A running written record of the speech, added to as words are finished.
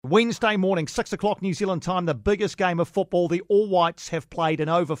Wednesday morning, 6 o'clock New Zealand time, the biggest game of football the All Whites have played in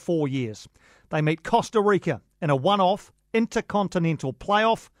over 4 years. They meet Costa Rica in a one-off intercontinental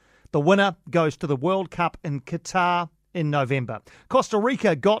playoff. The winner goes to the World Cup in Qatar in November. Costa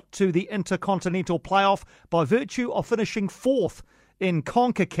Rica got to the intercontinental playoff by virtue of finishing fourth in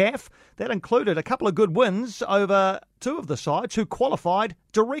CONCACAF. That included a couple of good wins over two of the sides who qualified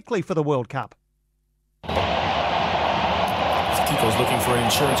directly for the World Cup. Tico's looking for an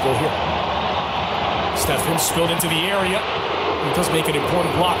insurance goal here. Estefan spilled into the area. He does make an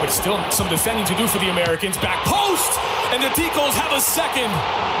important block, but still some defending to do for the Americans. Back post! And the Ticos have a second.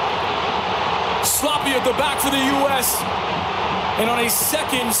 Sloppy at the back for the U.S. And on a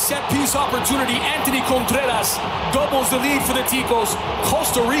second set-piece opportunity, Anthony Contreras doubles the lead for the Ticos.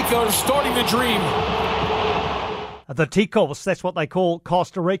 Costa Rica are starting to dream. The Ticos, that's what they call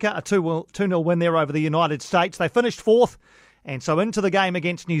Costa Rica, a 2-0 win there over the United States. They finished fourth, and so into the game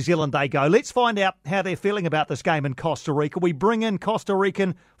against New Zealand they go. Let's find out how they're feeling about this game in Costa Rica. We bring in Costa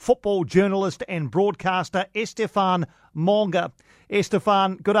Rican football journalist and broadcaster Estefan Monge.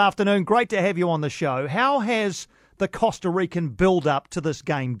 Estefan, good afternoon. Great to have you on the show. How has the Costa Rican build-up to this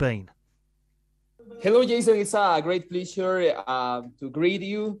game been? Hello, Jason. It's a great pleasure to greet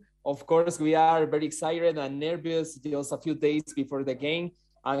you. Of course, we are very excited and nervous just a few days before the game.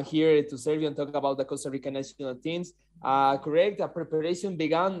 I'm here to serve you and talk about the Costa Rica national teams. Correct, the preparation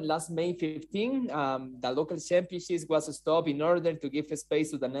began last May 15. The local championships was stopped in order to give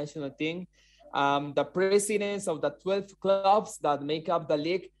space to the national team. The presidents of the 12 clubs that make up the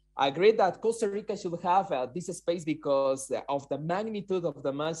league agreed that Costa Rica should have this space because of the magnitude of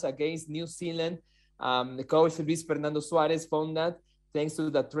the match against New Zealand. The coach Luis Fernando Suarez found that thanks to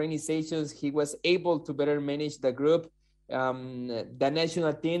the training sessions, he was able to better manage the group. The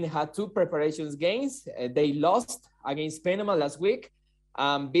national team had two preparations games. They lost against Panama last week,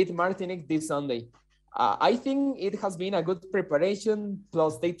 beat Martinique this Sunday. I think it has been a good preparation,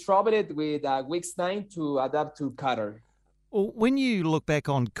 plus they traveled with a week's time to adapt to Qatar. Well, when you look back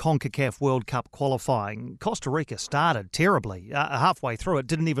on CONCACAF World Cup qualifying, Costa Rica started terribly. Halfway through, it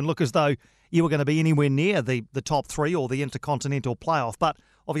didn't even look as though you were going to be anywhere near the top three or the intercontinental playoff. But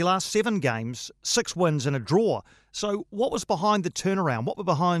of your last 7 games, 6 wins and a draw. So what was behind the turnaround? What were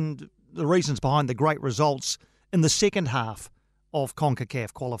behind the reasons behind the great results in the second half of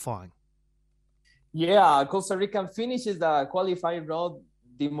CONCACAF qualifying? Yeah, Costa Rica finishes the qualifying round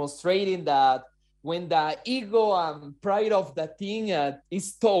demonstrating that when the ego and pride of the team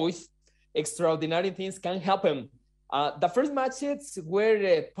is touched, extraordinary things can happen. The first matches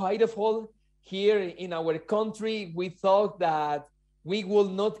were pitiful here in our country. We thought that we will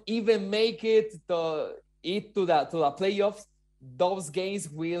not even make it to the playoffs. Those games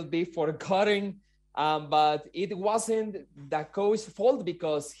will be forgotten. But it wasn't the coach's fault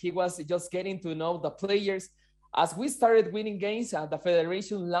because he was just getting to know the players. As we started winning games, the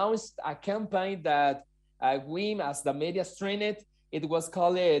federation launched a campaign that we, as the media strained, it was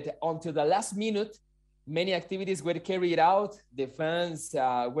called Until the Last Minute. Many activities were carried out. The fans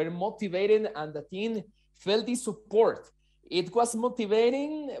were motivated and the team felt the support. It was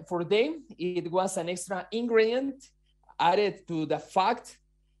motivating for them. It was an extra ingredient added to the fact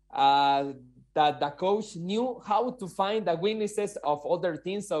that the coach knew how to find the weaknesses of other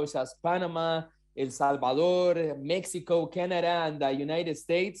teams such as Panama, El Salvador, Mexico, Canada, and the United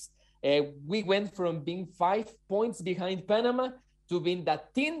States. We went from being 5 points behind Panama to being the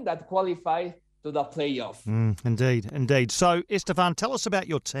team that qualified to the playoff. Indeed. So, Estefan, tell us about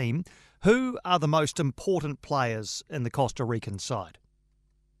your team. Who are the most important players in the Costa Rican side?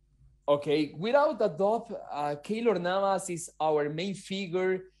 Okay, without a doubt, Keylor Navas is our main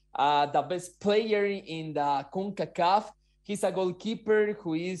figure, the best player in the CONCACAF. He's a goalkeeper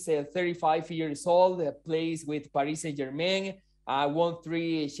who is 35 years old, plays with Paris Saint-Germain, won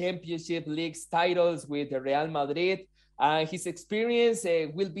 3 championship leagues titles with Real Madrid. His experience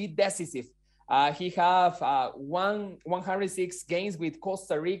will be decisive. He have 106 games with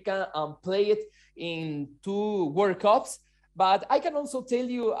Costa Rica and played in 2 World Cups. But I can also tell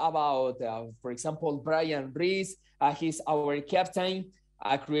you about, for example, Brian Rees. He's our captain,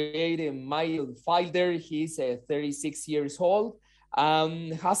 a creative midfielder. He's 36 years old.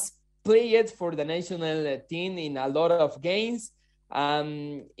 Has played for the national team in a lot of games.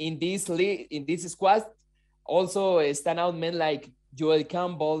 In this squad, also standout men like Joel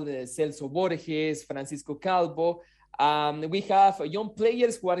Campbell, Celso Borges, Francisco Calvo. We have young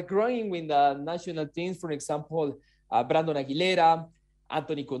players who are growing with the national teams, for example, Brandon Aguilera,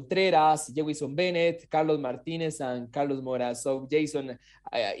 Anthony Contreras, Jewison Bennett, Carlos Martinez, and Carlos Mora. So, Jason,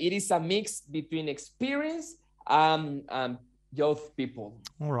 it is a mix between experience and youth people.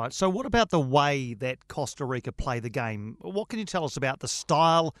 All right. So what about the way that Costa Rica play the game? What can you tell us about the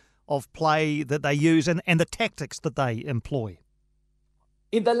style of play that they use and the tactics that they employ?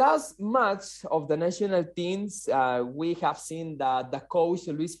 In the last match of the national teams, we have seen that the coach,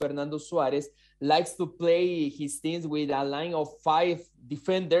 Luis Fernando Suarez, likes to play his teams with a line of 5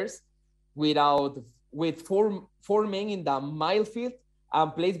 defenders with four men in the midfield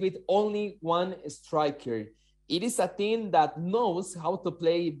and plays with only 1 striker. It is a team that knows how to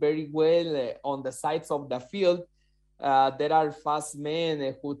play very well on the sides of the field. There are fast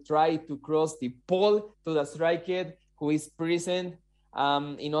men who try to cross the ball to the striker who is present.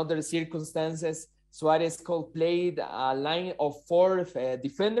 In other circumstances, Suarez played a line of 4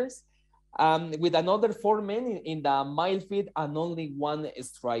 defenders with another 4 men in the midfield and only 1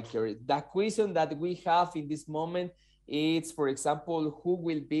 striker. The question that we have in this moment is, for example, who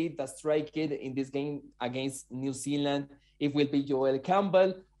will be the striker in this game against New Zealand? It will be Joel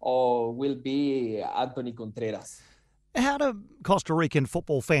Campbell or will be Anthony Contreras? How do Costa Rican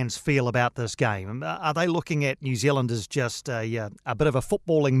football fans feel about this game? Are they looking at New Zealand as just a bit of a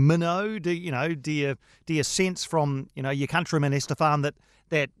footballing minnow? Do you sense from your countrymen, Estefan,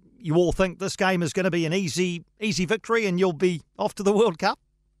 that you all think this game is going to be an easy victory and you'll be off to the World Cup?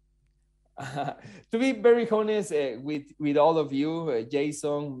 To be very honest with all of you,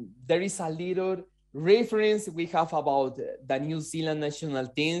 Jason, there is a little reference we have about the New Zealand national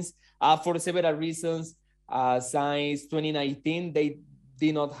teams for several reasons. Since 2019, they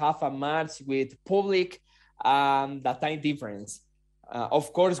did not have a match with public, the time difference.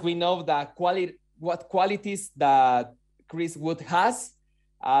 Of course, we know what qualities that Chris Wood has,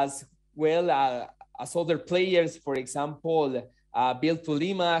 as well as other players. For example, Bill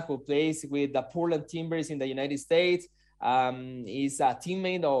Tulima, who plays with the Portland Timbers in the United States, is a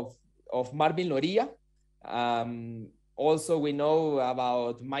teammate of Marvin Loria. Also, we know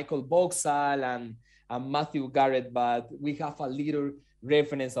about Michael Boxall and Matthew Garrett, but we have a little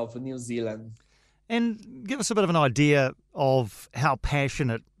reference of New Zealand. And give us a bit of an idea of how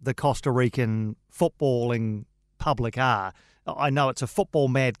passionate the Costa Rican footballing public are. I know it's a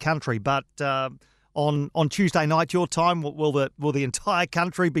football-mad country, but on Tuesday night, your time, will the entire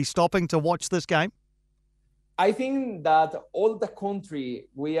country be stopping to watch this game? I think that all the country,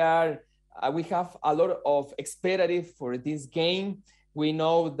 we have a lot of expectative for this game. We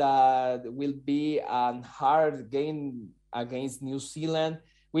know that will be a hard game against New Zealand.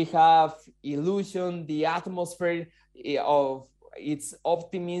 We have illusion, the atmosphere of its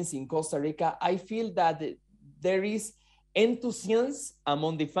optimism in Costa Rica. I feel that there is enthusiasm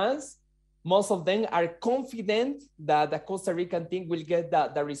among the fans. Most of them are confident that the Costa Rican team will get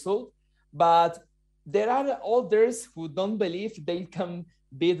the result, but there are others who don't believe they can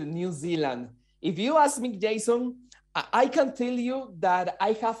beat New Zealand. If you ask me, Jason, I can tell you that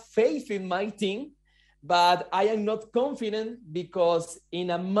I have faith in my team, but I am not confident because in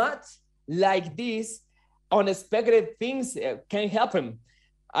a match like this, unexpected things can happen.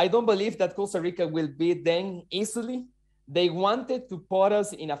 I don't believe that Costa Rica will beat them easily. They wanted to put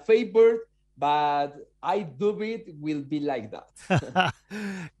us in a favor, but I do it will be like that.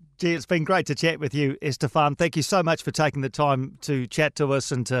 Gee, it's been great to chat with you, Estefan. Thank you so much for taking the time to chat to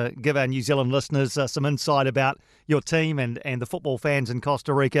us and to give our New Zealand listeners some insight about your team and the football fans in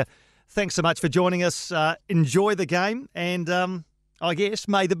Costa Rica. Thanks so much for joining us. Enjoy the game and I guess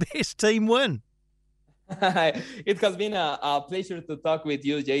may the best team win. It has been a pleasure to talk with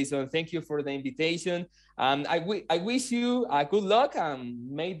you, Jason. Thank you for the invitation. I wish you good luck and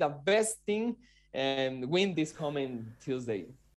may the best team win this coming Tuesday.